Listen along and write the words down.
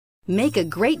Make a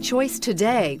great choice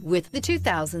today with the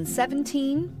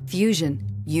 2017 Fusion.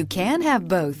 You can have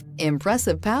both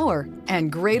impressive power and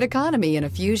great economy in a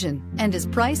Fusion, and is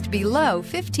priced below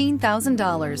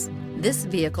 $15,000. This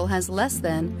vehicle has less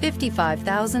than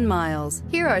 55,000 miles.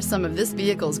 Here are some of this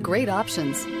vehicle's great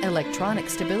options: electronic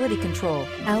stability control,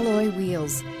 alloy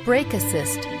wheels, brake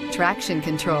assist, traction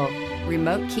control,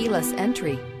 remote keyless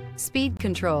entry, speed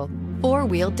control,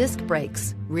 four-wheel disc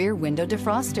brakes, rear window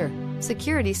defroster,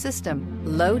 security system,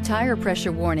 low tire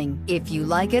pressure warning. If you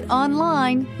like it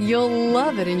online, you'll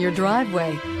love it in your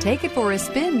driveway. Take it for a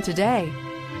spin today.